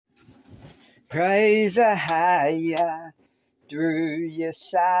Praise Ahia through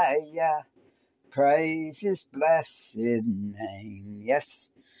Yeshaya. Praise his blessed name.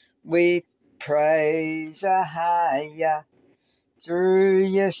 Yes, we praise Ahia through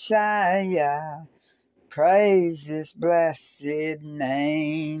Yeshaya. Praise his blessed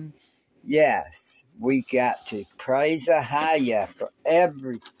name. Yes, we got to praise Ahia for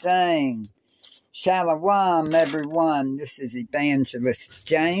everything. Shalom, everyone. This is Evangelist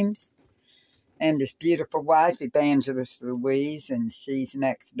James and his beautiful wife, Evangelist Louise, and she's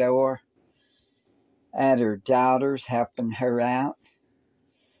next door at her daughter's, helping her out.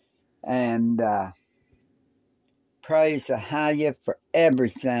 And praise Ahia for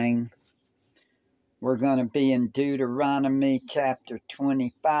everything. We're going to be in Deuteronomy chapter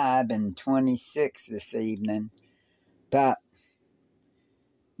 25 and 26 this evening. But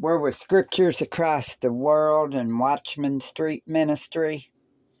we're with Scriptures Across the World and Watchman Street Ministry.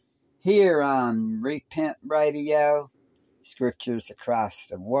 Here on Repent Radio, Scriptures Across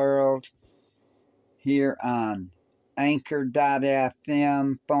the World. Here on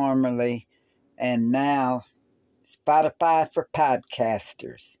Anchor.fm, formerly, and now Spotify for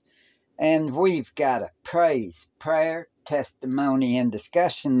podcasters. And we've got a praise, prayer, testimony, and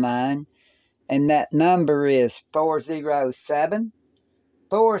discussion line. And that number is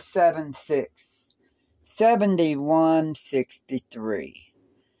 407-476-7163.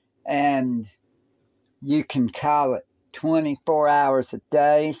 And you can call it 24 hours a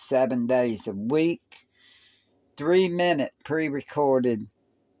day, 7 days a week, 3-minute pre-recorded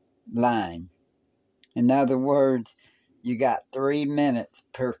line. In other words, you got 3 minutes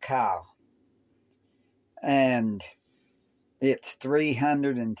per call. And it's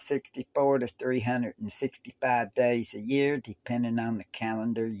 364 to 365 days a year, depending on the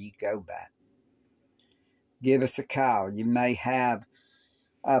calendar you go by. Give us a call. You may have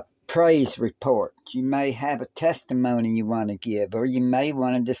a praise report. You may have a testimony you want to give, or you may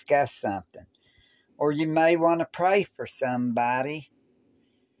want to discuss something, or you may want to pray for somebody,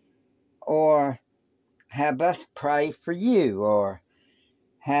 or have us pray for you, or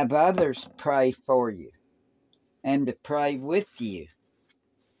have others pray for you and to pray with you.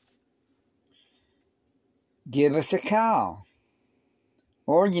 Give us a call.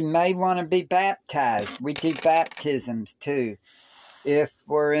 Or you may want to be baptized. We do baptisms too, if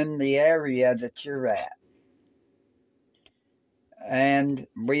we're in the area that you're at. And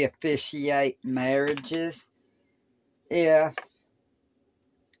we officiate marriages if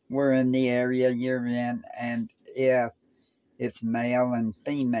we're in the area you're in, and if it's male and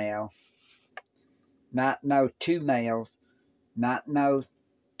female. Not no two males, not no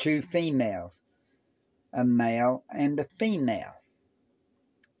two females. A male and a female.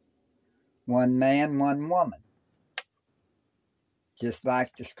 One man, one woman. Just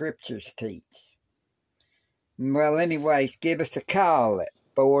like the scriptures teach. Well, anyways, give us a call at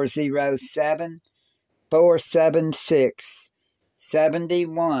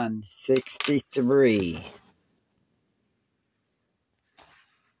 407-476-7163.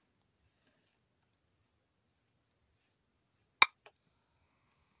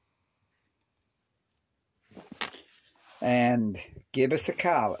 And give us a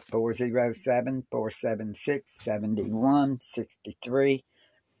call at 407-476-7163.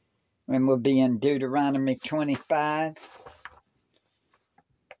 And we'll be in Deuteronomy 25.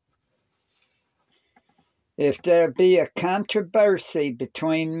 If there be a controversy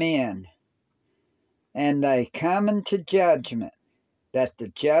between men, and they come into judgment, that the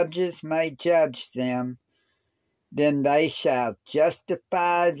judges may judge them, then they shall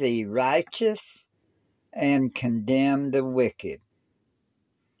justify the righteous and condemn the wicked.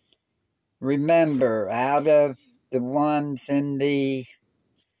 Remember, out of the ones when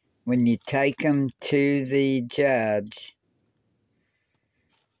you take them to the judge,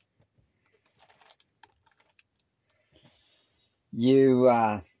 you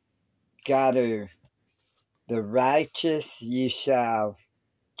the righteous you shall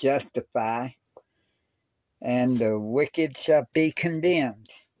justify, and the wicked shall be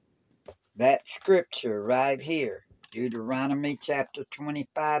condemned. That scripture right here, Deuteronomy chapter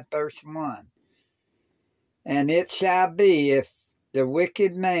 25, verse 1. And it shall be, if the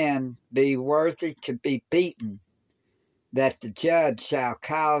wicked man be worthy to be beaten, that the judge shall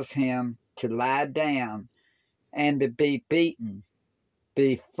cause him to lie down and to be beaten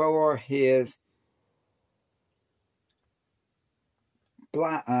before his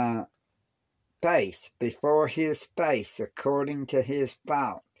face, according to his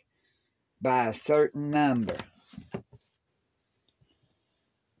fault, by a certain number.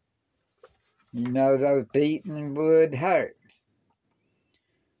 You know, those beating would hurt.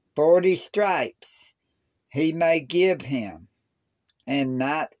 40 stripes he may give him, and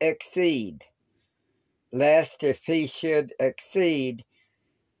not exceed, lest if he should exceed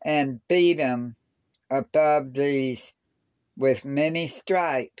and beat him above these with many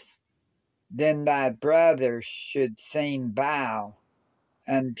stripes, then thy brother should seem bow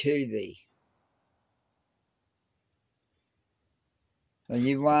unto thee. So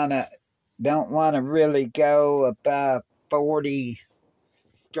you don't want to really go above 40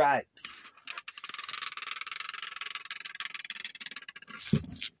 stripes.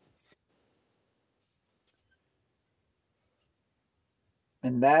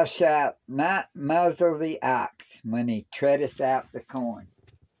 And thou shalt not muzzle the ox when he treadeth out the corn.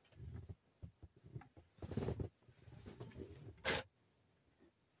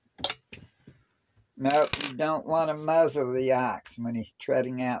 No, you don't want to muzzle the ox when he's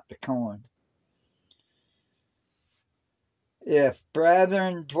treading out the corn. If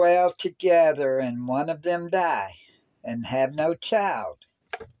brethren dwell together and one of them die and have no child,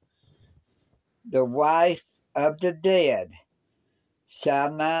 the wife of the dead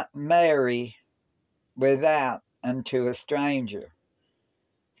shall not marry without unto a stranger.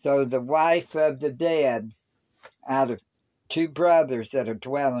 So the wife of the dead, out of two brothers that are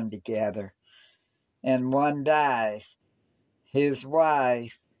dwelling together, and one dies, his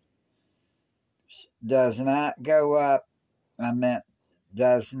wife does not go up,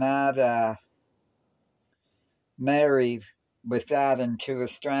 does not marry without unto a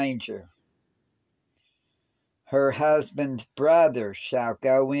stranger. Her husband's brother shall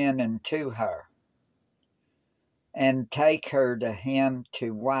go in unto her, and take her to him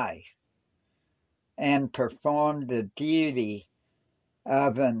to wife, and perform the duty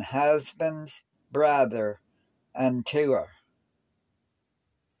of an husband's brother unto her.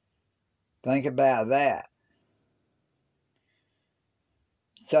 Think about that.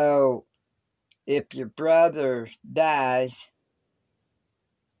 So, if your brother dies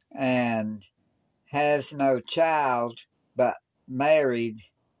and has no child but married,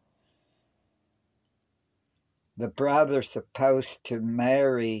 the brother's supposed to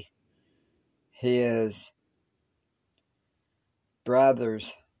marry his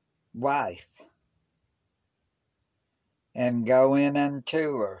brother's wife and go in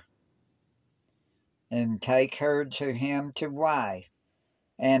unto her and take her to him to wife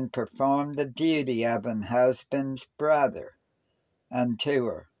and perform the duty of an husband's brother unto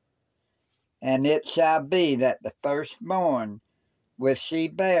her. And it shall be that the firstborn which she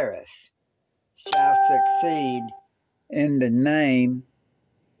beareth shall succeed in the name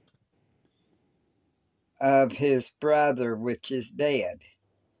of his brother which is dead,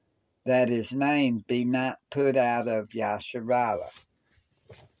 that his name be not put out of Yasharallah.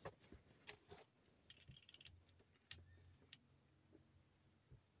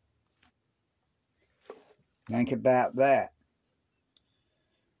 Think about that.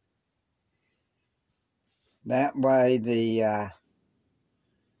 That way the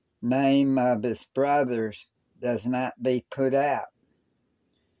name of his brothers does not be put out,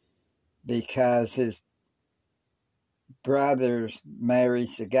 because his brothers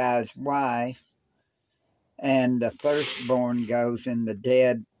marries the guy's wife, and the firstborn goes in the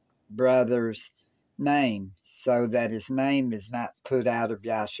dead brother's name, so that his name is not put out of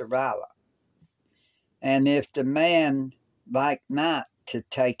Yasharallah. And if the man like not to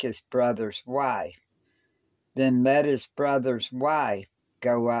take his brother's wife, then let his brother's wife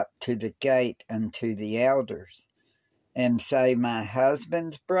go up to the gate unto the elders, and say, my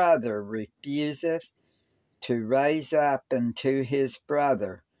husband's brother refuseth to raise up unto his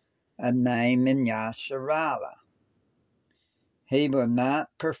brother a name in Yasharallah. He will not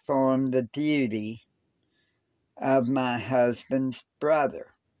perform the duty of my husband's brother.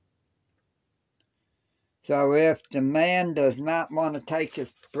 So if the man does not want to take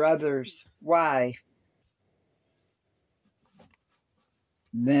his brother's wife,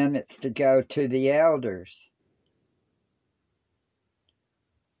 then it's to go to the elders.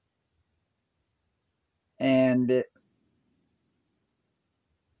 And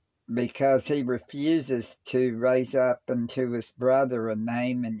because he refuses to raise up unto his brother a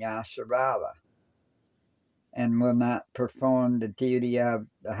name in Yasharallah, and will not perform the duty of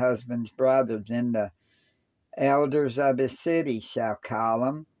the husband's brother, then the elders of his city shall call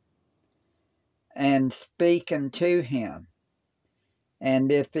him and speak unto him.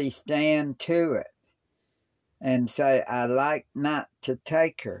 And if he stand to it and say, I like not to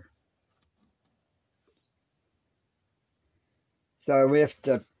take her. So if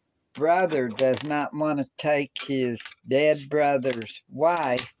the brother does not want to take his dead brother's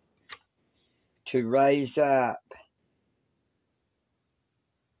wife, to raise up,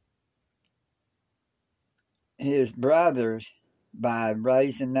 his brothers by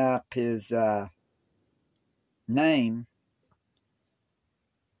raising up his name.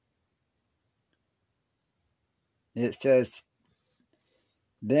 It says,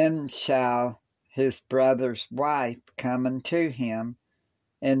 then shall his brother's wife come unto him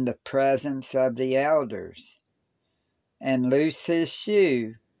in the presence of the elders, and loose his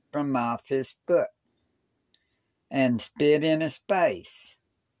shoe from off his foot, and spit in his face,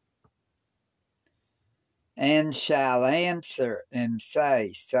 and shall answer and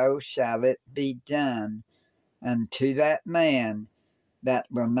say, so shall it be done unto that man that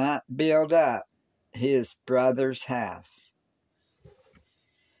will not build up his brother's house.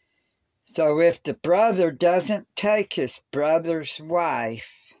 So if the brother doesn't take his brother's wife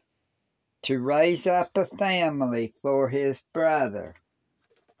to raise up a family for his brother,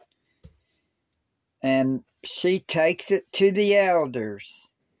 and she takes it to the elders,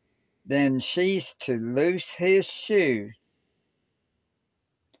 then she's to loose his shoe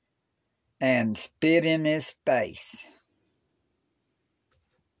and spit in his face,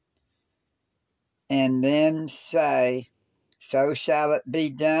 and then say, so shall it be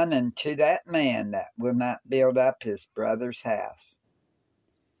done unto that man that will not build up his brother's house.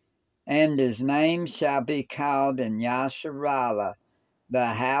 And his name shall be called in Yasharallah, the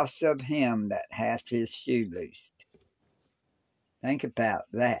house of him that hath his shoe loosed. Think about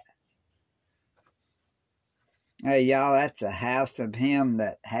that. Hey, y'all, that's the house of him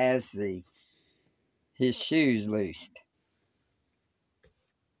that has his shoes loosed.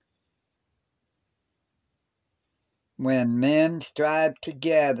 When men strive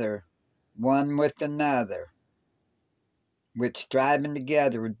together, one with another, which striving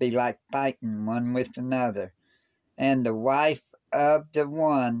together would be like fighting one with another, and the wife of the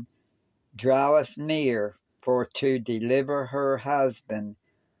one draweth near for to deliver her husband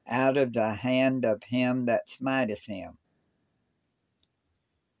out of the hand of him that smiteth him,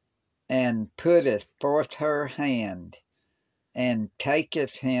 and putteth forth her hand, and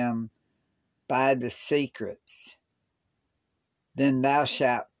taketh him by the secrets, then thou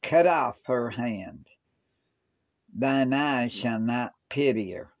shalt cut off her hand. Thine eye shall not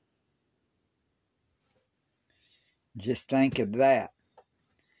pity her. Just think of that.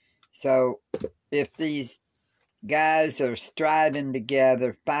 So if these guys are striving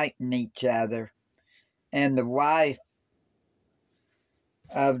together, fighting each other, and the wife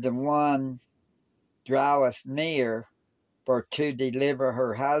of the one draweth near for to deliver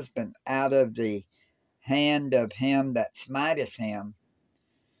her husband out of the hand of him that smiteth him,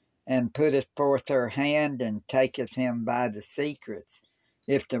 and putteth forth her hand, and taketh him by the secrets.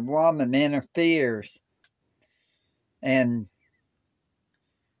 If the woman interferes and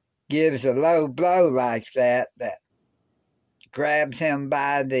gives a low blow like that grabs him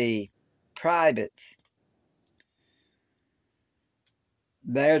by the privates,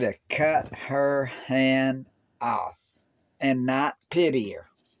 they're to cut her hand off and not pity her.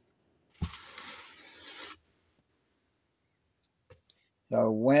 So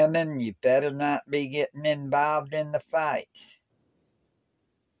women, you better not be getting involved in the fights,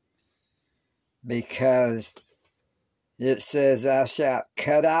 because it says, thou shalt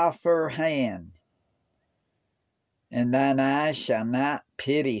cut off her hand, and thine eye shall not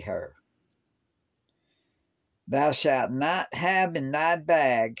pity her. Thou shalt not have in thy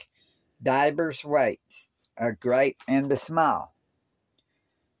bag divers weights, a great and a small.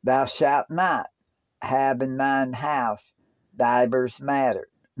 Thou shalt not have in thine house divers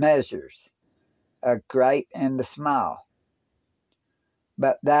measures, a great and a small.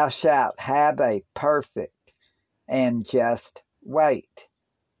 But thou shalt have a perfect and just weight,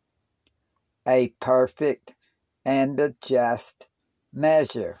 a perfect and a just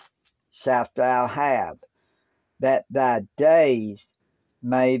measure shalt thou have, that thy days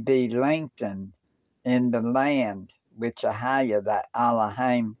may be lengthened in the land which Ahiah thy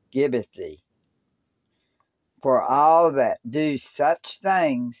Elohim giveth thee. For all that do such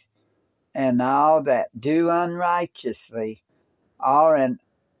things, and all that do unrighteously, are an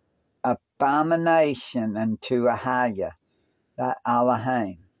abomination unto Ahiah thy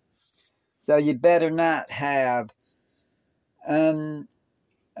Elohim. So you better not have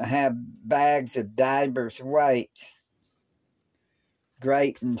bags of divers weights,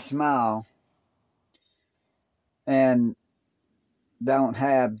 great and small, and don't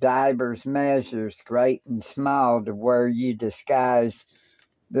have divers measures, great and small, to where you disguise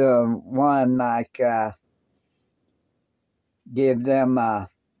the one, like give them a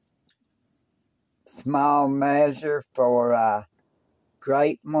small measure for a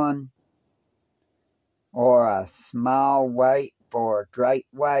great one, or a small weight for a great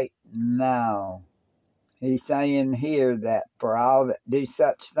weight. No, He's saying here that for all that do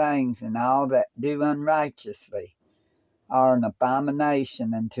such things and all that do unrighteously are an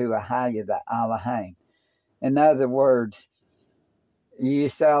abomination unto Ahaya the Elohim. In other words, you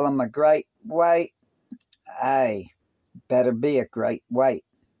sell them a great weight, hey, better be a great weight,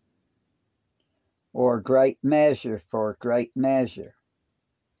 or a great measure for a great measure.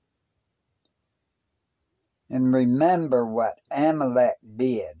 And remember what Amalek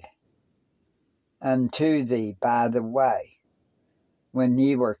did unto thee by the way, when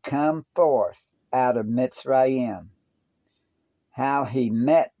ye were come forth out of Mitzrayim, how he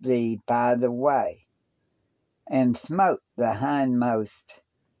met thee by the way, and smote the hindmost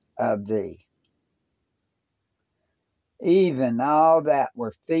of thee, even all that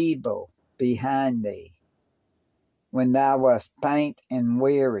were feeble behind thee, when thou wast faint and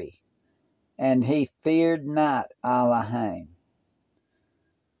weary, and he feared not Elohim.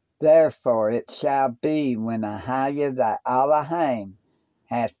 Therefore it shall be when Ahaya thy Elohim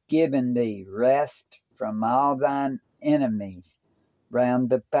hath given thee rest from all thine enemies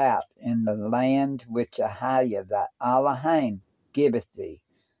round about in the land which Ahaya thy Elohim giveth thee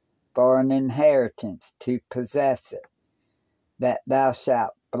for an inheritance to possess it, that thou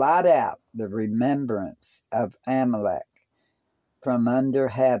shalt blot out the remembrance of Amalek from under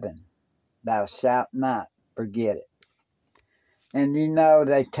heaven. Thou shalt not forget it. And you know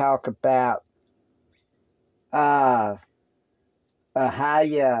they talk about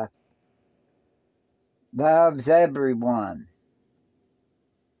Ahaya loves everyone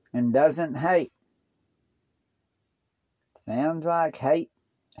and doesn't hate. Sounds like hate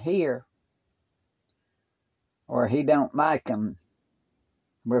here. Or he don't like them.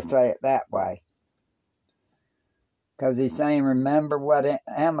 We'll say it that way. Because he's saying, remember what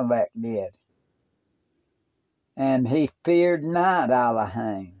Amalek did. And he feared not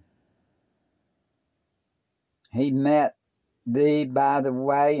Elohim. He met thee by the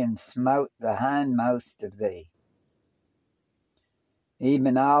way and smote the hindmost of thee,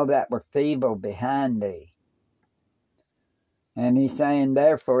 even all that were feeble behind thee. And he's saying,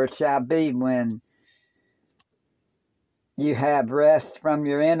 therefore it shall be when you have rest from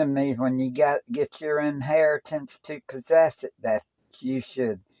your enemies, when you get your inheritance to possess it, that you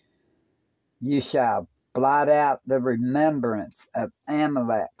shall blot out the remembrance of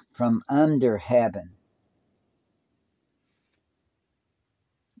Amalek from under heaven.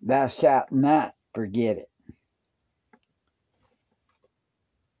 Thou shalt not forget it.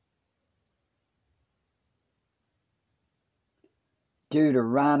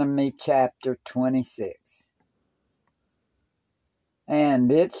 Deuteronomy chapter 26.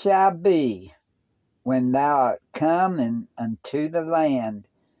 And it shall be, when thou art come unto the land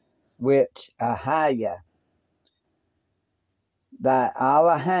which Ahaya thy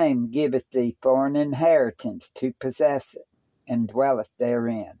Elohim giveth thee for an inheritance to possess it, and dwelleth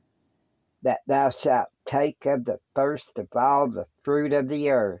therein, that thou shalt take of the first of all the fruit of the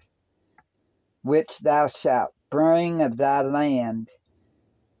earth, which thou shalt bring of thy land,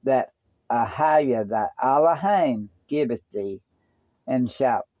 that Ahaya thy Elohim giveth thee, and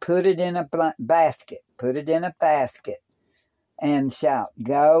shalt put it in a basket, and shalt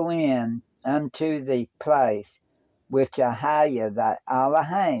go in unto the place which Ahaya thy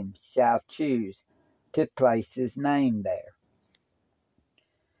Elohim shall choose to place his name there.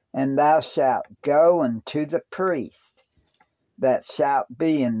 And thou shalt go unto the priest that shalt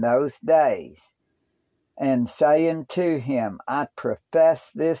be in those days, and say unto him, I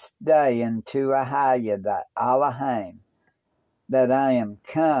profess this day unto Ahaya thy Elohim, that I am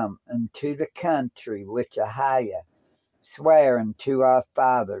come unto the country which Ahaya sware unto our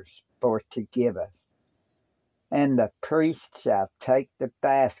fathers for to give us. And the priest shall take the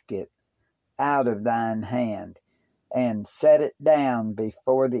basket out of thine hand, and set it down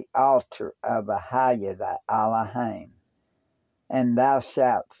before the altar of Ahaya thy Elohim. And thou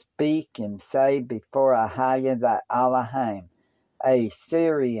shalt speak and say before Ahaya thy Elohim, a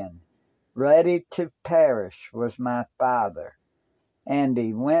Syrian ready to perish was my father, and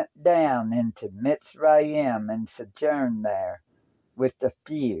he went down into Mitzrayim and sojourned there with a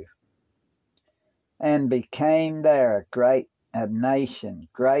few, and became there a nation,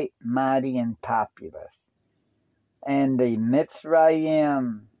 great, mighty, and populous. And the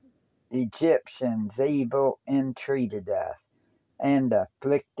Mitzrayim Egyptians evil entreated us, and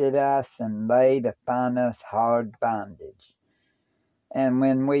afflicted us, and laid upon us hard bondage. And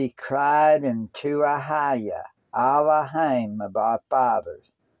when we cried unto Ahaya, Elohim of our fathers,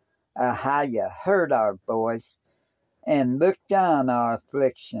 Ahaya heard our voice, and looked on our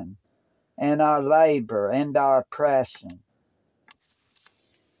affliction, and our labor, and our oppression.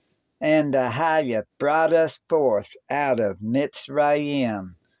 And Ahiah brought us forth out of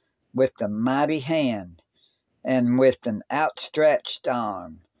Mitzrayim with a mighty hand, and with an outstretched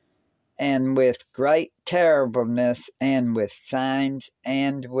arm, and with great terribleness, and with signs,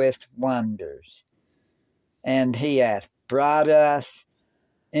 and with wonders. And he hath brought us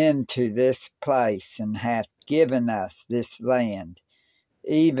into this place, and hath given us this land,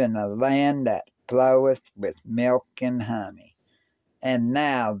 even a land that floweth with milk and honey. And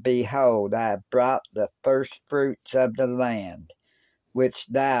now, behold, I have brought the firstfruits of the land, which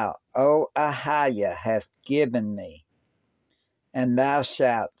thou, O Ahiah, hast given me. And thou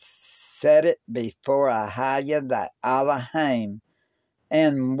shalt set it before Ahiah thy Elohim,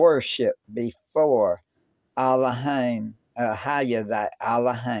 and worship before Ahiah thy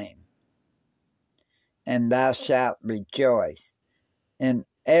Elohim. And thou shalt rejoice in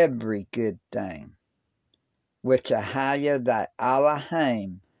every good thing, which Ahiah thy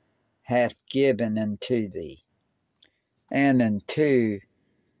Elohim hath given unto thee, and unto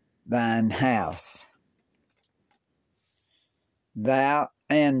thine house, thou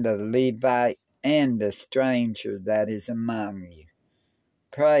and the Levite and the stranger that is among you.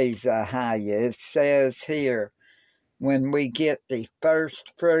 Praise Ahiah. It says here, when we get the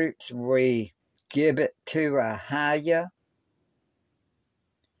first fruits, we give it to Ahiah.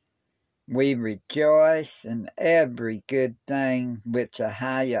 We rejoice in every good thing which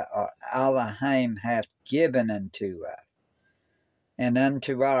Ahiah or Elohim hath given unto us, and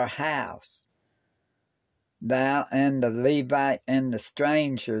unto our house, thou and the Levite and the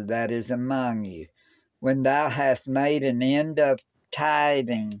stranger that is among you. When thou hast made an end of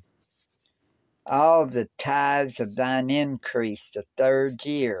tithing, all the tithes of thine increase the third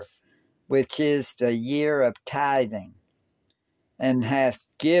year, which is the year of tithing, and hast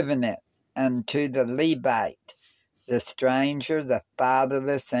given it unto the Levite, the stranger, the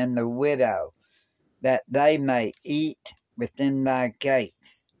fatherless, and the widow, that they may eat within thy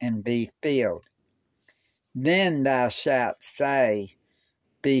gates and be filled. Then thou shalt say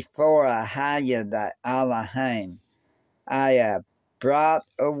before Ahiah thy Elohim, I have brought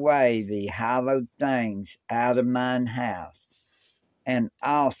away the hallowed things out of mine house, and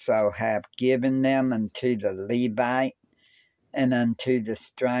also have given them unto the Levite, and unto the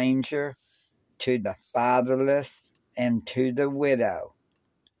stranger, to the fatherless, and to the widow,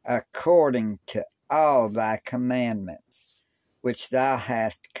 according to all thy commandments, which thou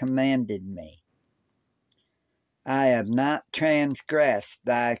hast commanded me. I have not transgressed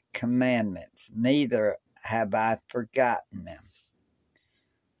thy commandments, neither have I forgotten them.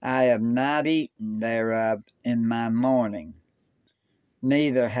 I have not eaten thereof in my mourning,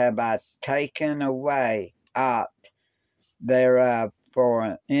 neither have I taken away aught thereof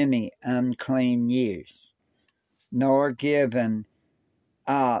for any unclean use, nor given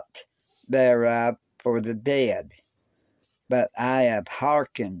aught thereof for the dead. But I have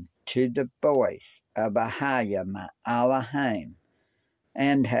hearkened to the voice of Ahiah my Elohim,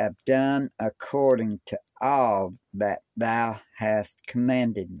 and have done according to all that thou hast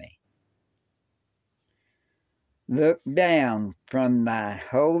commanded me. Look down from thy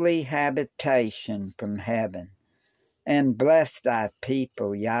holy habitation from heaven, and bless thy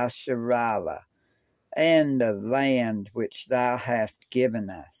people Yasharallah, and the land which thou hast given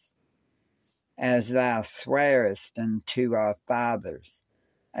us, as thou swarest unto our fathers,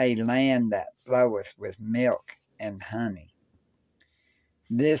 a land that floweth with milk and honey.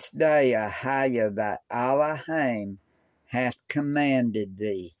 This day Ahiah thy Elohim hath commanded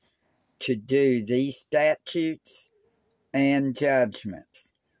thee to do these statutes and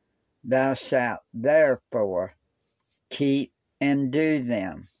judgments. Thou shalt therefore keep and do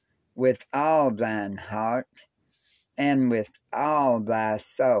them with all thine heart and with all thy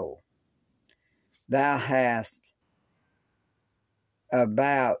soul. Thou hast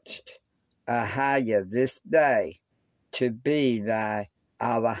avouched Ahiah this day to be thy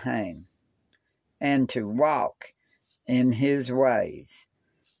Elohim, and to walk in his ways,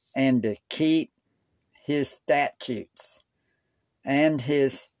 and to keep his statutes, and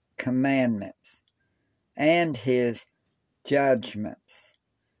his commandments, and his judgments,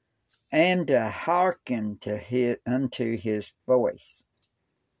 and to hearken to unto his voice.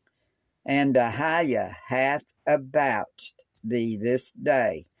 And Ahiah hath avouched thee this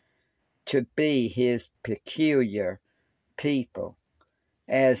day to be his peculiar people,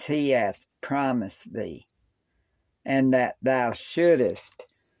 as he hath promised thee, and that thou shouldest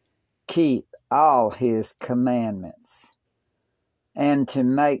keep all his commandments, and to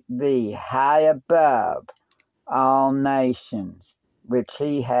make thee high above all nations which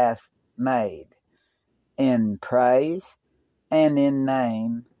he hath made, in praise and in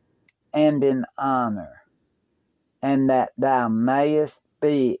name and in honor, and that thou mayest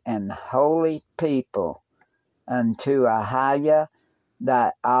be an holy people unto Ahiah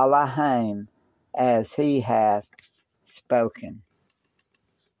thy Elohim, as he hath spoken.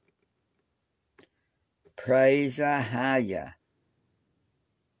 Praise Ahiah.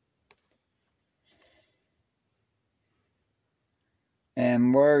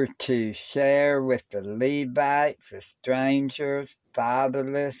 And we're to share with the Levites, the strangers,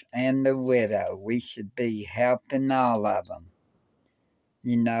 fatherless, and the widow. We should be helping all of them.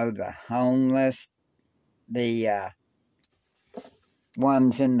 You know, the homeless, the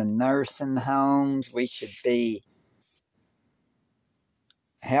ones in the nursing homes. We should be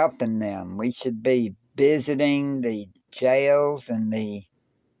helping them. We should be visiting the jails and the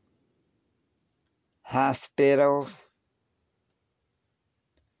hospitals.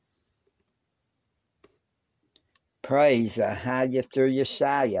 Praise Ahiah through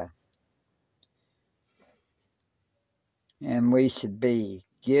Yeshaya. And we should be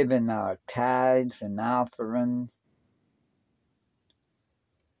giving our tithes and offerings.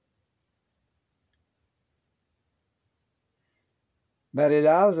 But it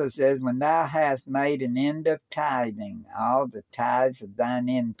also says, when thou hast made an end of tithing, all the tithes of thine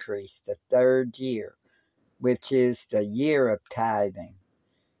increase, the third year, which is the year of tithing,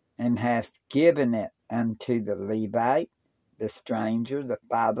 and hast given it unto the Levite, the stranger, the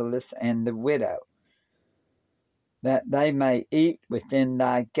fatherless, and the widow, that they may eat within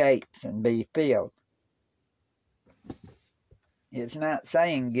thy gates and be filled. It's not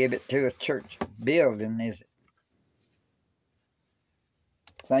saying give it to a church building, is it?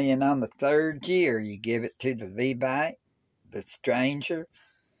 Saying on the third year you give it to the Levite, the stranger,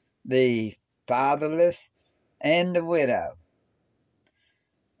 the fatherless, and the widow.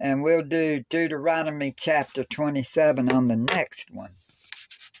 And we'll do Deuteronomy chapter 27 on the next one.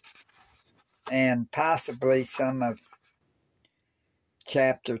 And possibly some of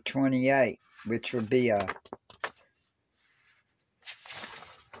chapter 28, which would be a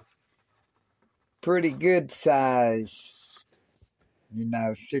pretty good size,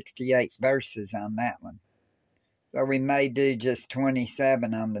 68 verses on that one. So we may do just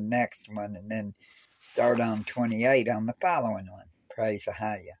 27 on the next one and then start on 28 on the following one. Praise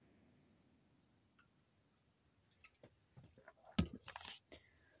Ahiah.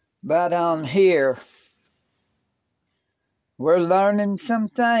 But on here, we're learning some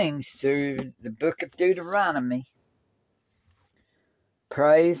things through the book of Deuteronomy.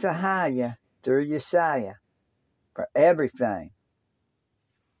 Praise Ahiah through Yeshaya for everything.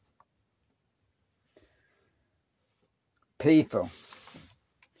 People,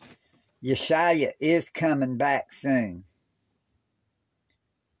 Yeshaya is coming back soon.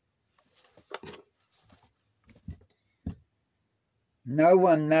 No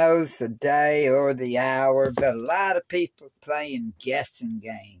one knows the day or the hour, but a lot of people playing guessing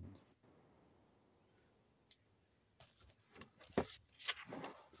games.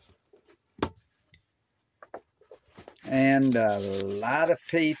 And a lot of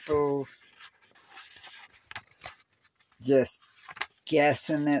people just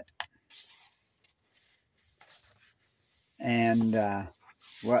guessing it. And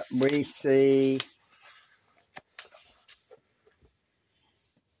what we see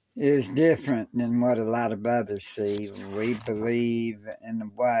is different than what a lot of others see. We believe in a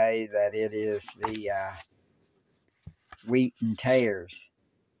way that it is the wheat and tares.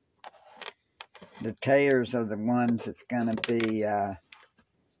 The tares are the ones that's going to be out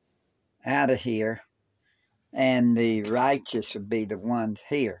of here, and the righteous will be the ones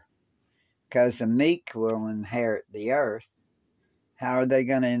here, because the meek will inherit the earth. How are they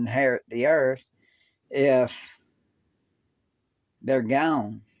going to inherit the earth if they're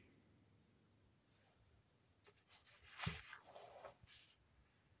gone?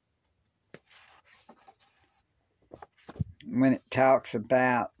 When it talks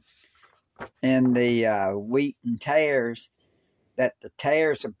about in the wheat and tares, that the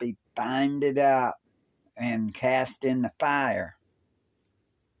tares will be binded up and cast in the fire,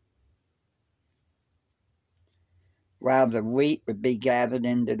 while the wheat would be gathered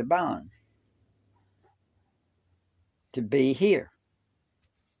into the barn to be here.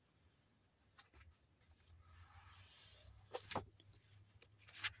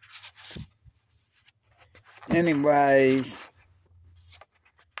 Anyways,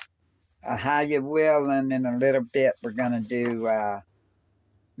 how you will, and in a little bit we're going to do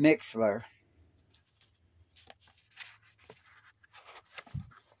Mixler.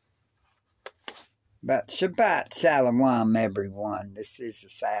 But Shabbat Shalom, everyone. This is the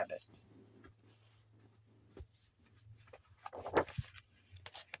Sabbath.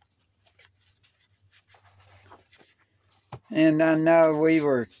 And I know we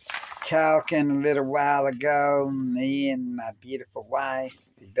were talking a little while ago, me and my beautiful wife,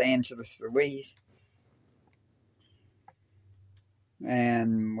 Evangelist Louise,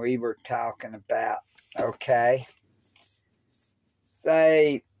 and we were talking about, okay,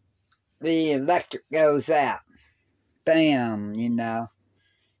 the electric goes out, bam,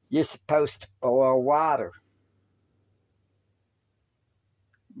 you're supposed to boil water.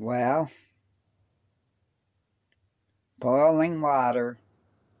 Well, boiling water,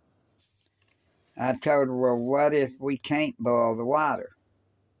 I told her, well, what if we can't boil the water?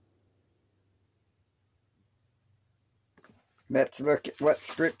 Let's look at what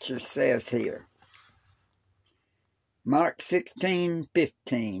Scripture says here. Mark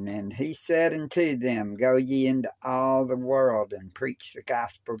 16:15, and he said unto them, Go ye into all the world, and preach the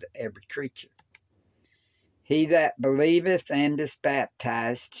gospel to every creature. He that believeth and is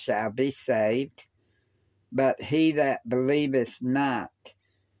baptized shall be saved, but he that believeth not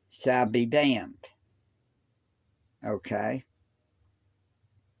shall be damned. Okay?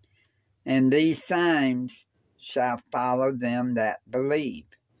 And these signs shall follow them that believe.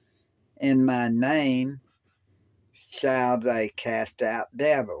 In my name shall they cast out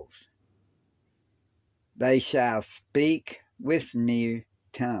devils. They shall speak with new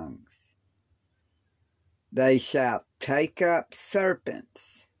tongues. They shall take up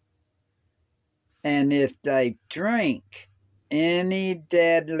serpents. And if they drink any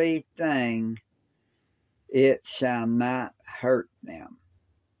deadly thing, it shall not hurt them.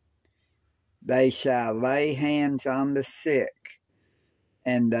 They shall lay hands on the sick,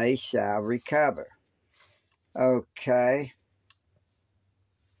 and they shall recover. Okay.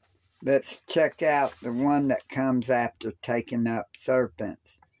 Let's check out the one that comes after taking up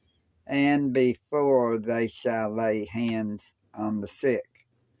serpents. And before they shall lay hands on the sick.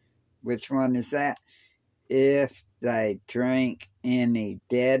 Which one is that? If they drink any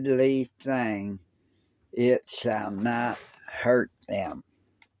deadly thing, it shall not hurt them.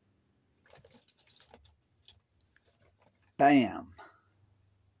 Bam.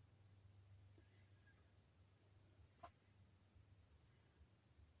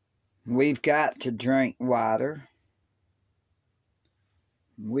 We've got to drink water.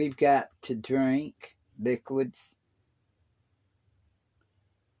 We've got to drink liquids.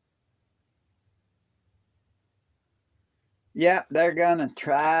 Yep, they're going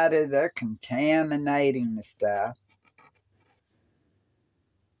to they're contaminating the stuff.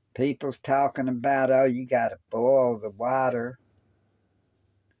 People's talking about, oh, you got to boil the water.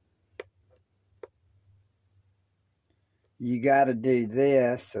 You got to do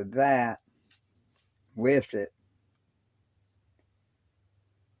this or that with it.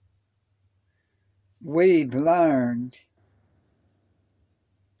 We've learned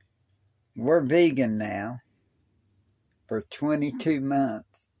we're vegan now for 22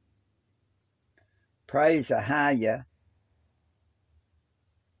 months. Praise Ahaya.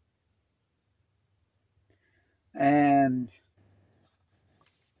 And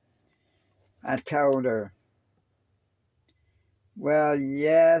I told her, well,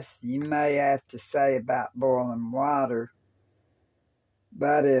 yes, you may have to say about boiling water,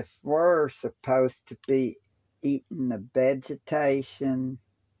 but if we're supposed to be eating the vegetation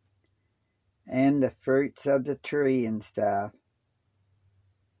and the fruits of the tree and stuff,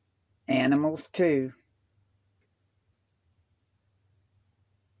 animals too,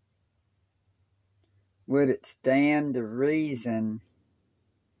 would it stand to reason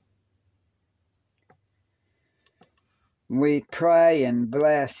we pray and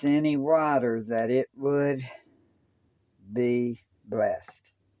bless any water that it would be blessed?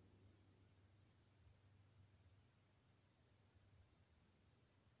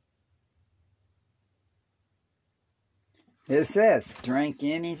 It says, drink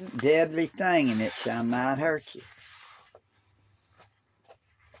any deadly thing and it shall not hurt you.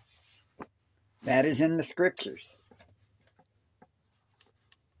 That is in the Scriptures.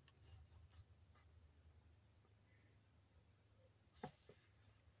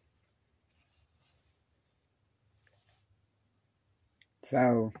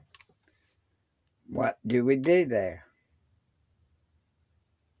 So, what do we do there?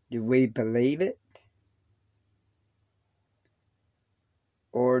 Do we believe it?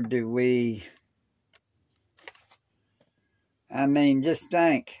 Or do we... just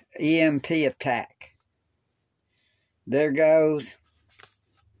think, EMP attack. There goes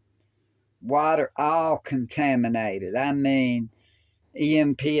water all contaminated.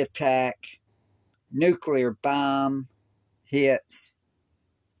 EMP attack, nuclear bomb hits.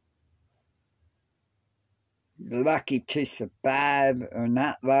 Lucky to survive, or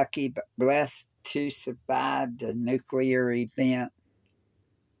not lucky, but blessed to survive the nuclear event?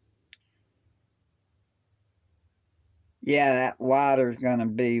 Yeah, that water's going to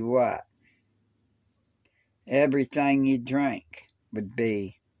be what? Everything you drink would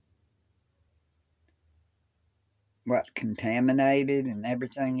be what? Contaminated and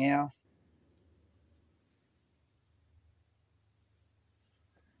everything else?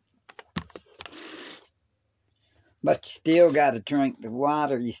 But you still got to drink the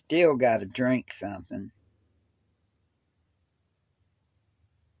water. You still got to drink something.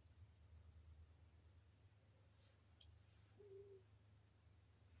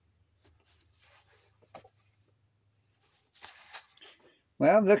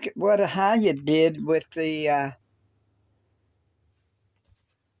 Well, look at what Ahia did with the.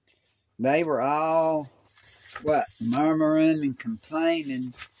 They were all what, murmuring and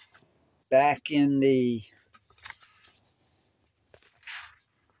complaining back in the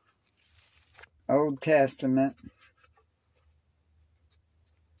Old Testament.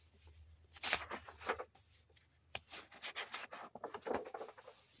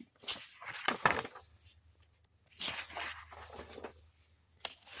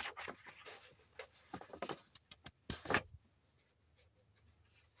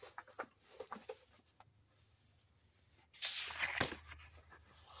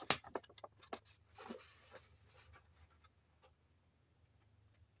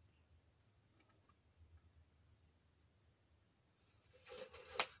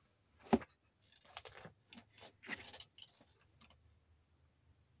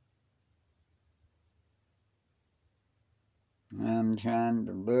 I'm trying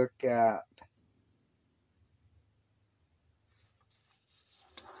to look up.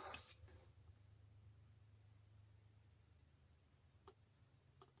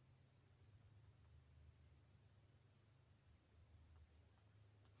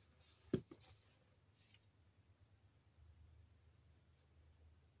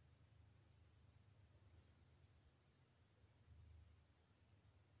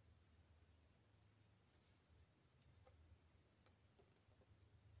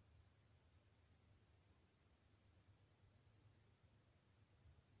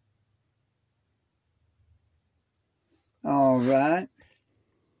 All right.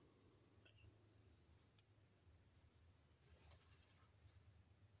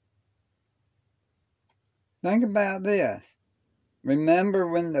 Think about this. Remember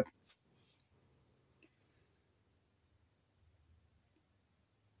when the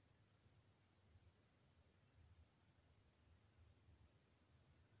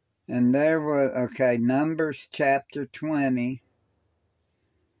and there was okay, Numbers chapter 20,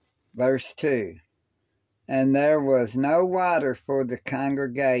 verse 2. And there was no water for the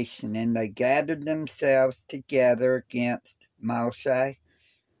congregation, and they gathered themselves together against Moshe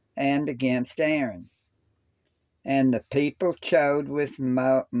and against Aaron. And the people chode with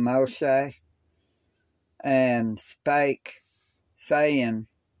Moshe and spake, saying,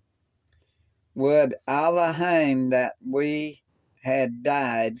 Would Elohim that we had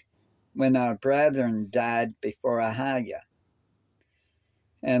died when our brethren died before Ahiah.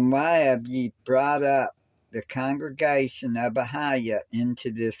 And why have ye brought up the congregation of Ahiah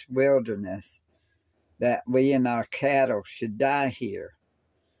into this wilderness, that we and our cattle should die here?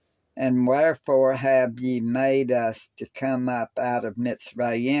 And wherefore have ye made us to come up out of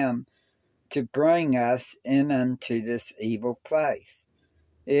Mitzrayim to bring us in unto this evil place?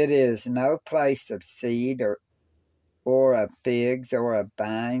 It is no place of seed or of figs or of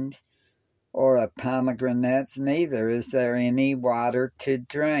vines or of pomegranates, neither is there any water to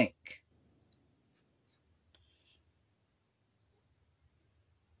drink.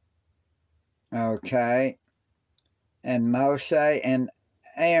 Okay. And Moshe and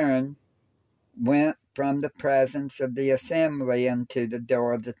Aaron went from the presence of the assembly unto the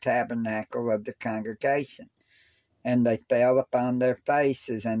door of the tabernacle of the congregation. And they fell upon their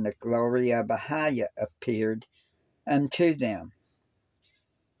faces, and the glory of Ahiah appeared unto them.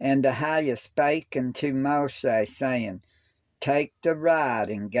 And Ahiah spake unto Moshe, saying, Take the rod,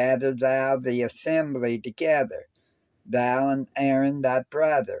 and gather thou the assembly together, thou and Aaron thy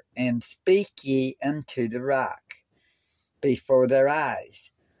brother, and speak ye unto the rock before their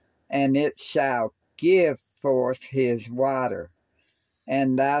eyes, and it shall give forth his water,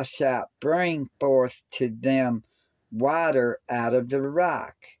 and thou shalt bring forth to them water out of the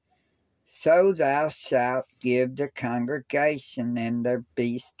rock. So thou shalt give the congregation and their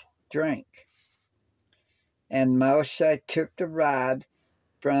beast drink. And Moshe took the rod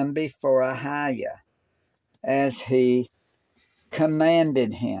from before Ahiah, as he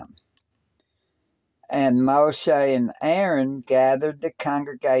commanded him. And Moshe and Aaron gathered the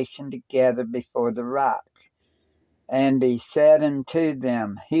congregation together before the rock. And he said unto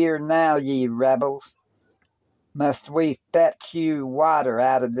them, Hear now, ye rebels, must we fetch you water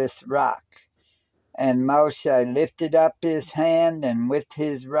out of this rock? And Moshe lifted up his hand, and with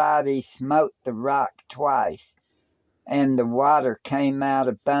his rod he smote the rock twice, and the water came out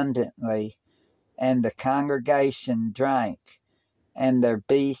abundantly, and the congregation drank, and their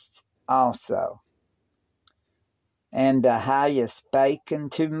beasts also. And Ahiah spake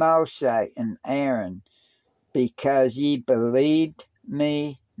unto Moshe and Aaron, Because ye believed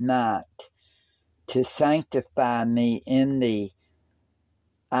me not, to sanctify me in the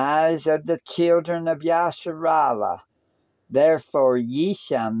eyes of the children of Yasharallah, therefore ye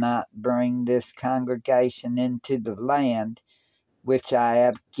shall not bring this congregation into the land which I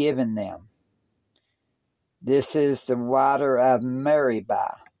have given them. This is the water of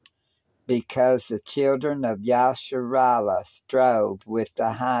Meribah, because the children of Yasharallah strove with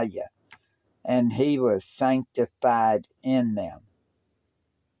Ahiah, and he was sanctified in them.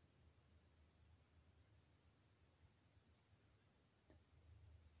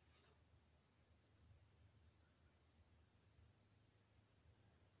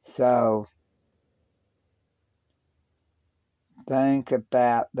 So, think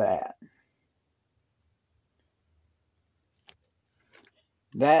about that.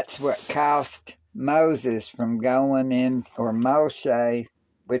 That's what cost Moses from going in, or Moshe,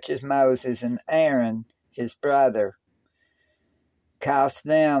 which is Moses, and Aaron, his brother, cost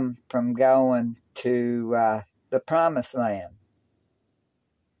them from going to the promised land.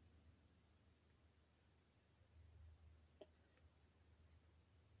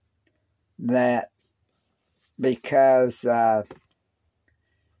 That because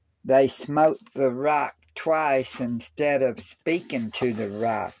they smote the rock twice instead of speaking to the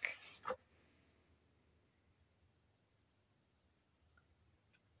rock.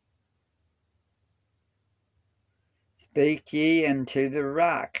 Speak ye unto the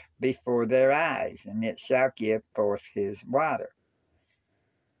rock before their eyes, and it shall give forth his water.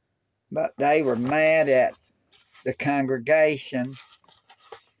 But they were mad at the congregation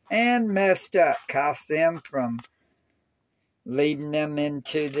and messed up, cost them from leading them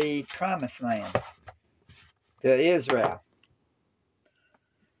into the promised land, to Israel.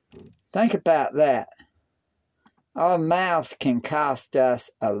 Think about that. Our mouths can cost us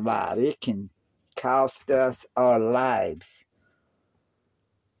a lot. It can cost us our lives.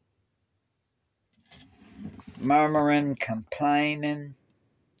 Murmuring, complaining,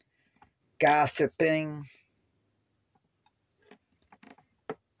 gossiping.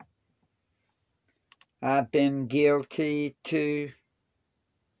 I've been guilty too.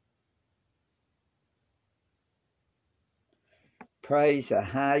 Praise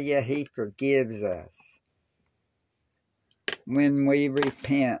Ahiah, he forgives us when we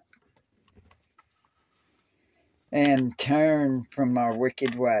repent and turn from our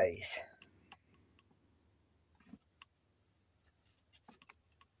wicked ways.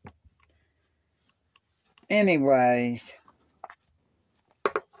 Anyways,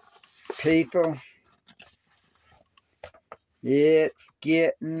 people, it's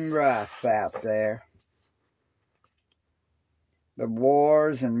getting rough out there. The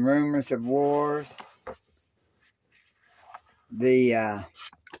wars and rumors of wars, the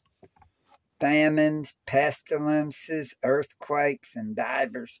famines, pestilences, earthquakes in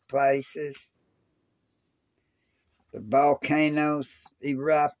divers places, the volcanoes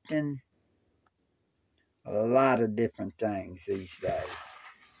erupting, a lot of different things these days.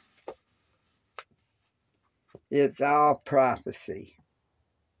 It's all prophecy.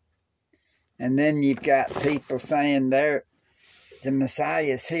 And then you've got people saying the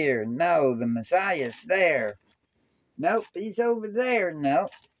Messiah's here. No, the Messiah's there. Nope, he's over there. Nope.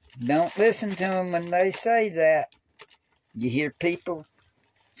 Don't listen to them when they say that. You hear people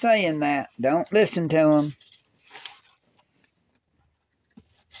saying that. Don't listen to them.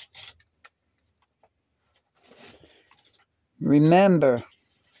 Remember,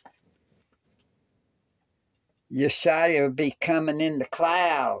 Yeshua will be coming in the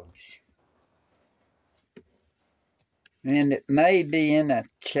clouds. And it may be in a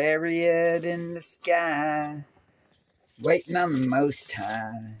chariot in the sky, waiting on the Most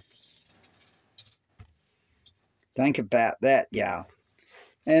High. Think about that, y'all.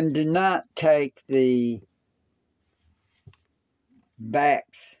 And do not take the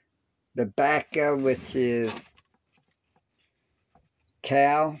bacca, which is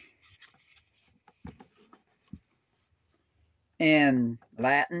cow in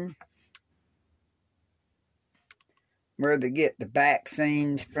Latin, where they get the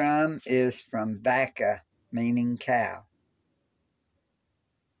vaccines from is from vacca, meaning cow.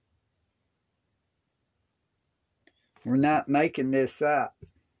 We're not making this up.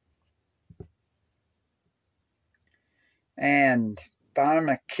 And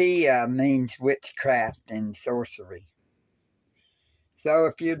pharmakia means witchcraft and sorcery. So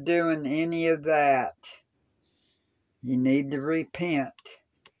if you're doing any of that, you need to repent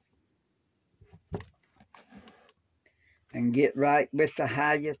and get right with the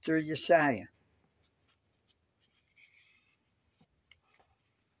Haya through Yeshaya.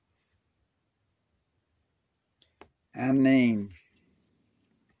 I mean,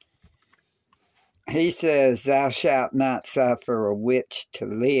 he says, thou shalt not suffer a witch to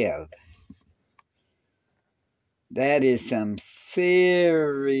live. That is some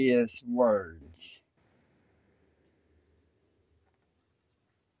serious words.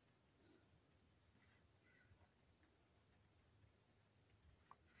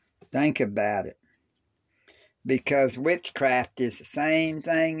 Think about it. Because witchcraft is the same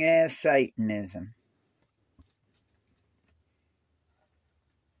thing as Satanism.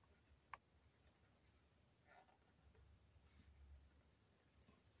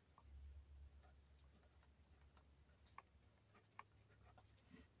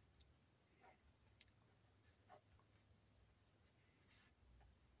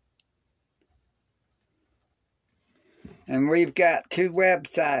 And we've got two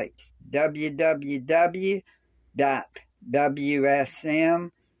websites,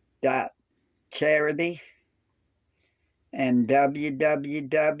 www.wsm.charity and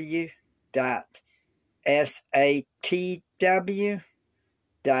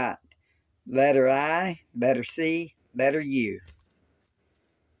www.satw.letter-I-letter-C-letter-U.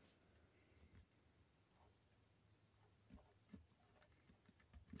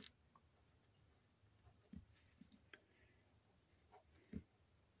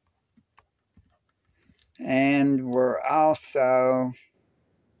 And we're also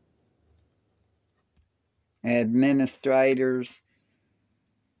administrators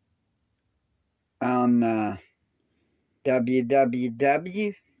on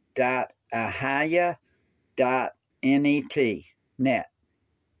www.ahaya.net.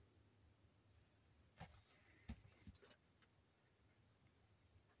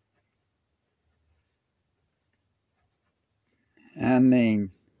 I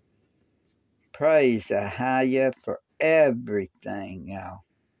mean, praise Ahaya for everything, y'all.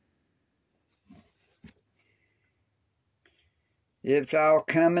 It's all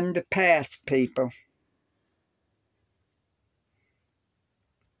coming to pass, people.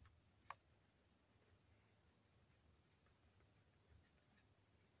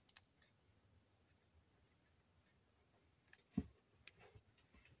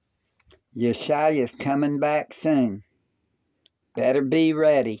 Yeshaya's coming back soon. Better be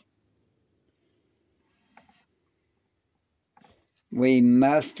ready. We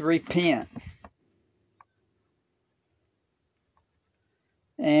must repent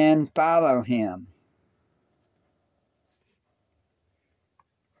and follow him.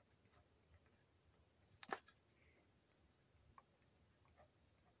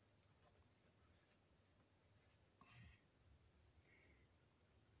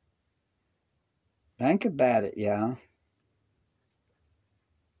 Think about it, y'all.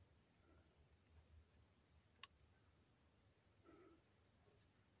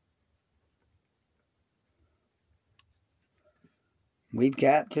 We've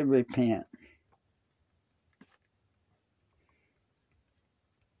got to repent.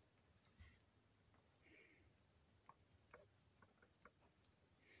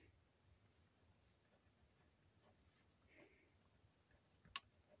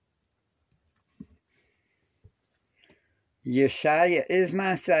 Yeshaya is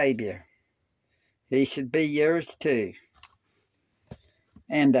my Savior. He should be yours too.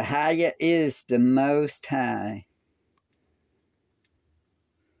 And Ahaya is the Most High.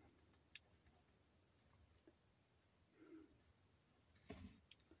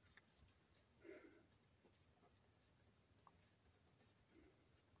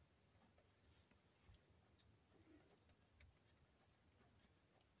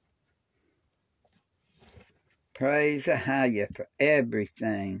 Praise Ahaya for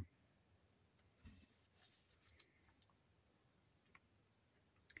everything.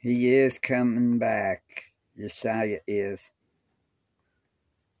 He is coming back. Yeshaya is.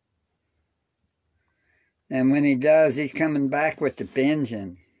 And when he does, he's coming back with a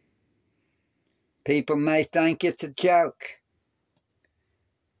vengeance. People may think it's a joke.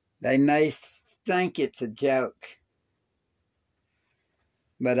 They may think it's a joke.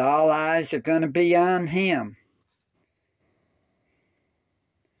 But all eyes are going to be on him.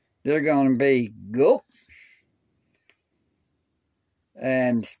 They're going to be gulp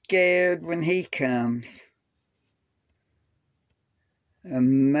and scared when he comes.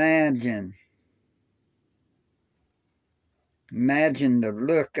 Imagine the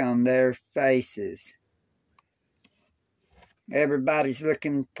look on their faces. Everybody's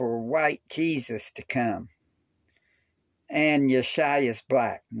looking for white Jesus to come. And Yeshua's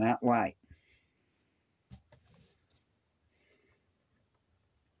black, not white.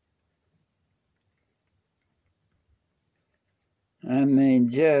 I mean,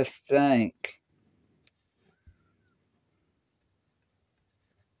 just think.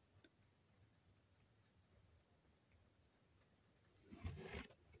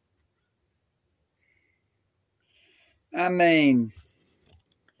 I mean,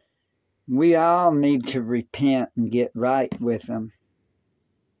 we all need to repent and get right with him.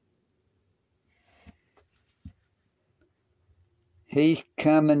 He's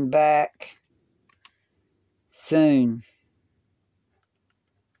coming back soon.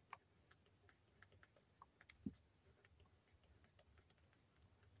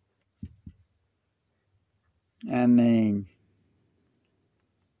 I mean,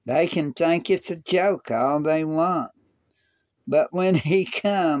 they can think it's a joke all they want. But when he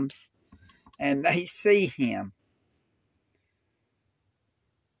comes and they see him,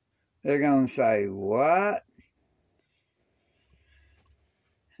 they're going to say, what?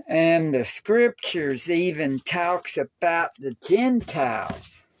 And the scriptures even talks about the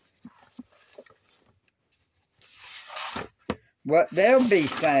Gentiles. What they'll be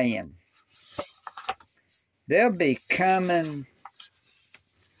saying. They'll be coming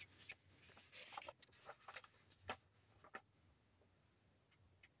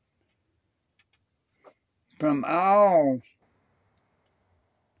from all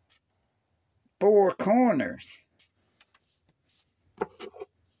four corners.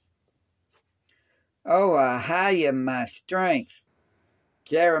 Oh, Ahiah, my strength.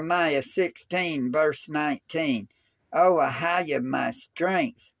 Jeremiah 16, verse 19. Oh, Ahiah, my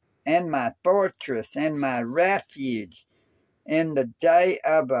strength, and my fortress, and my refuge in the day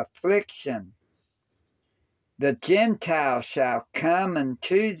of affliction. The Gentiles shall come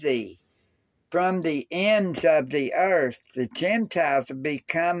unto thee from the ends of the earth. The Gentiles will be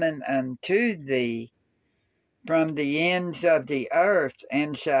coming unto thee from the ends of the earth,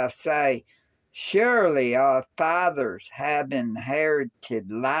 and shall say, surely our fathers have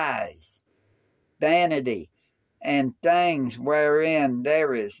inherited lies, vanity, and things wherein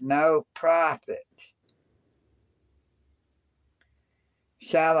there is no profit.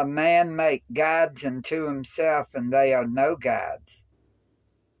 Shall a man make gods unto himself, and they are no gods?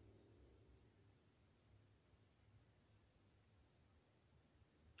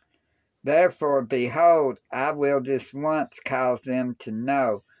 Therefore, behold, I will this once cause them to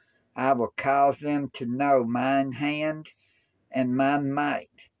know. I will cause them to know mine hand and my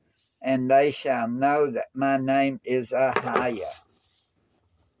might, and they shall know that my name is Ahiah.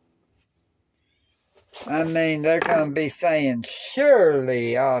 I mean, they're going to be saying,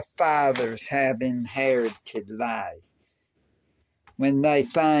 surely our fathers have inherited lies, when they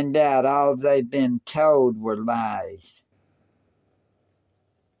find out all they've been told were lies.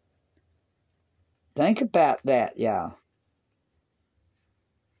 Think about that, y'all.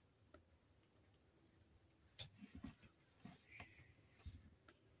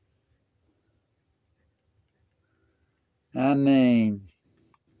 I mean,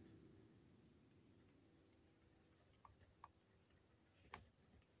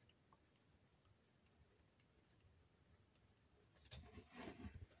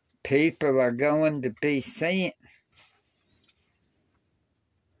 people are going to be seeing.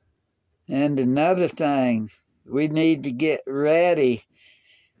 And another thing, we need to get ready.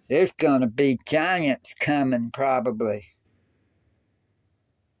 There's going to be giants coming probably.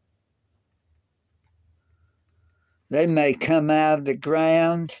 They may come out of the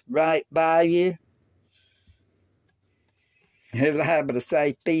ground right by you. They're liable to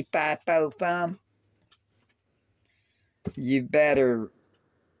say, "Pee, fi, po, fum." You better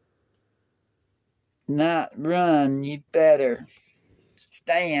not run. You better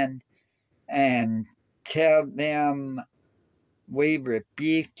stand and tell them, we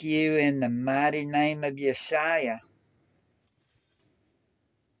rebuke you in the mighty name of Yeshua.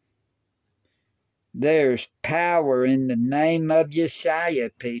 There's power in the name of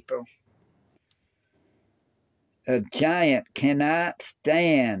Yeshua, people. A giant cannot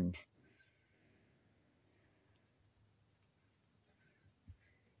stand.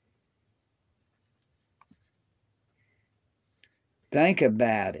 Think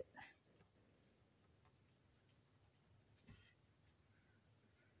about it.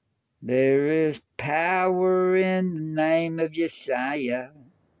 There is power in the name of Yeshua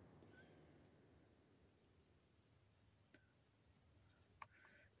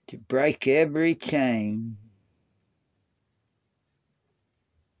to break every chain.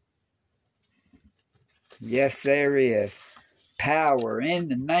 Yes, there is power in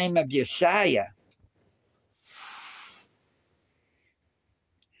the name of Yeshua.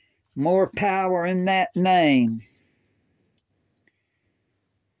 More power in that name.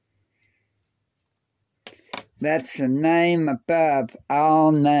 That's the name above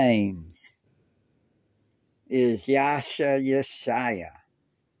all names, is Yeshua.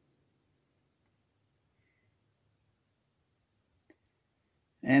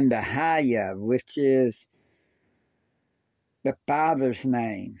 And Ahaya, which is the Father's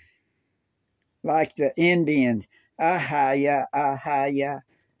name. Like the Indians, Ahaya, Ahaya,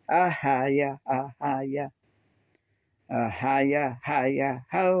 Ahaya, Ahaya, Ahaya, Ahaya,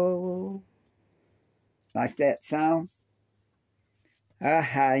 ho. Like that song.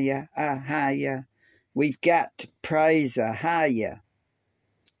 Ahaya, Ahaya. We've got to praise Ahaya,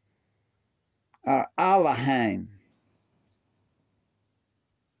 or Elohim.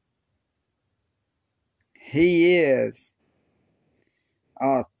 He is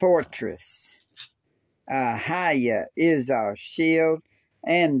our fortress. Ahaya is our shield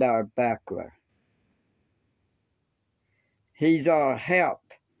and our buckler. He's our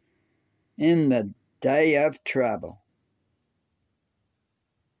help in the day of trouble.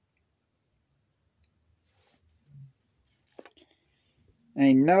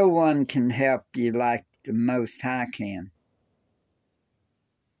 And no one can help you like the Most High can.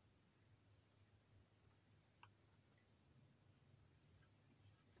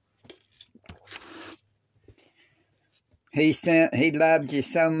 He loved you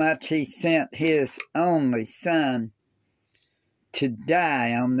so much, he sent his only son to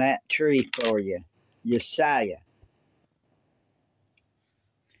die on that tree for you, Yeshua,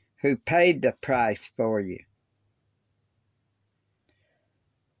 who paid the price for you.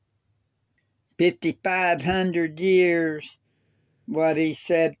 5,500 years, what he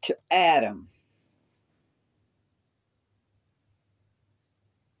said to Adam.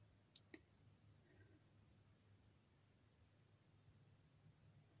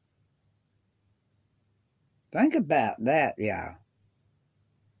 Think about that, y'all.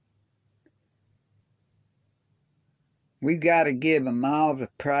 We got to give him all the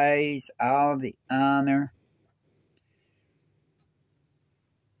praise, all the honor.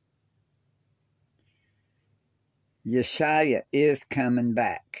 Yeshua is coming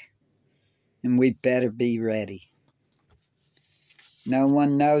back, and we better be ready. No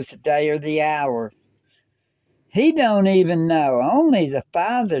one knows the day or the hour. He don't even know. Only the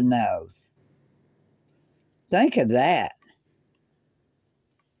Father knows. Think of that.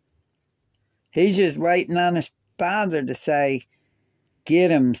 He's just waiting on his Father to say, "Get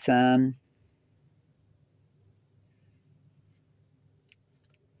him, son."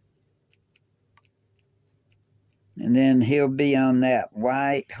 And then he'll be on that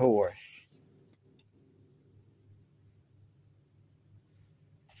white horse.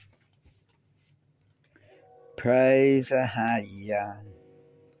 Praise Ahaya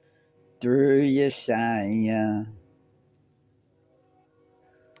through Yeshua.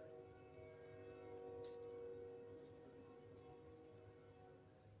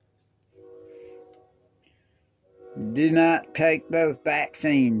 Do not take those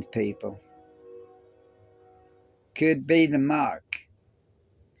vaccines, people. Could be the mark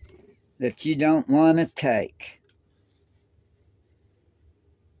that you don't want to take.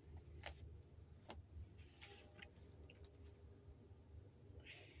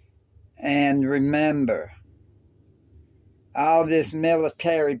 And remember, all this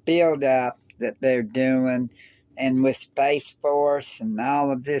military buildup that they're doing, and with Space Force and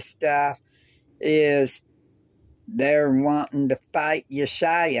all of this stuff, is they're wanting to fight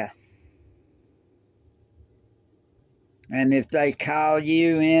Yeshua. And if they call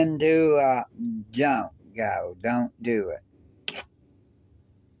you into don't go, don't do it.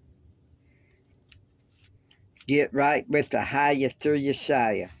 Get right with the highest through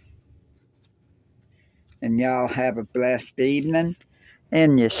Yeshua. And y'all have a blessed evening.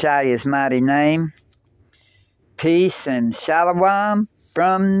 In Yeshua's mighty name. Peace and shalom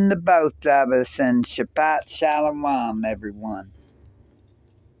from the both of us. And Shabbat shalom, everyone.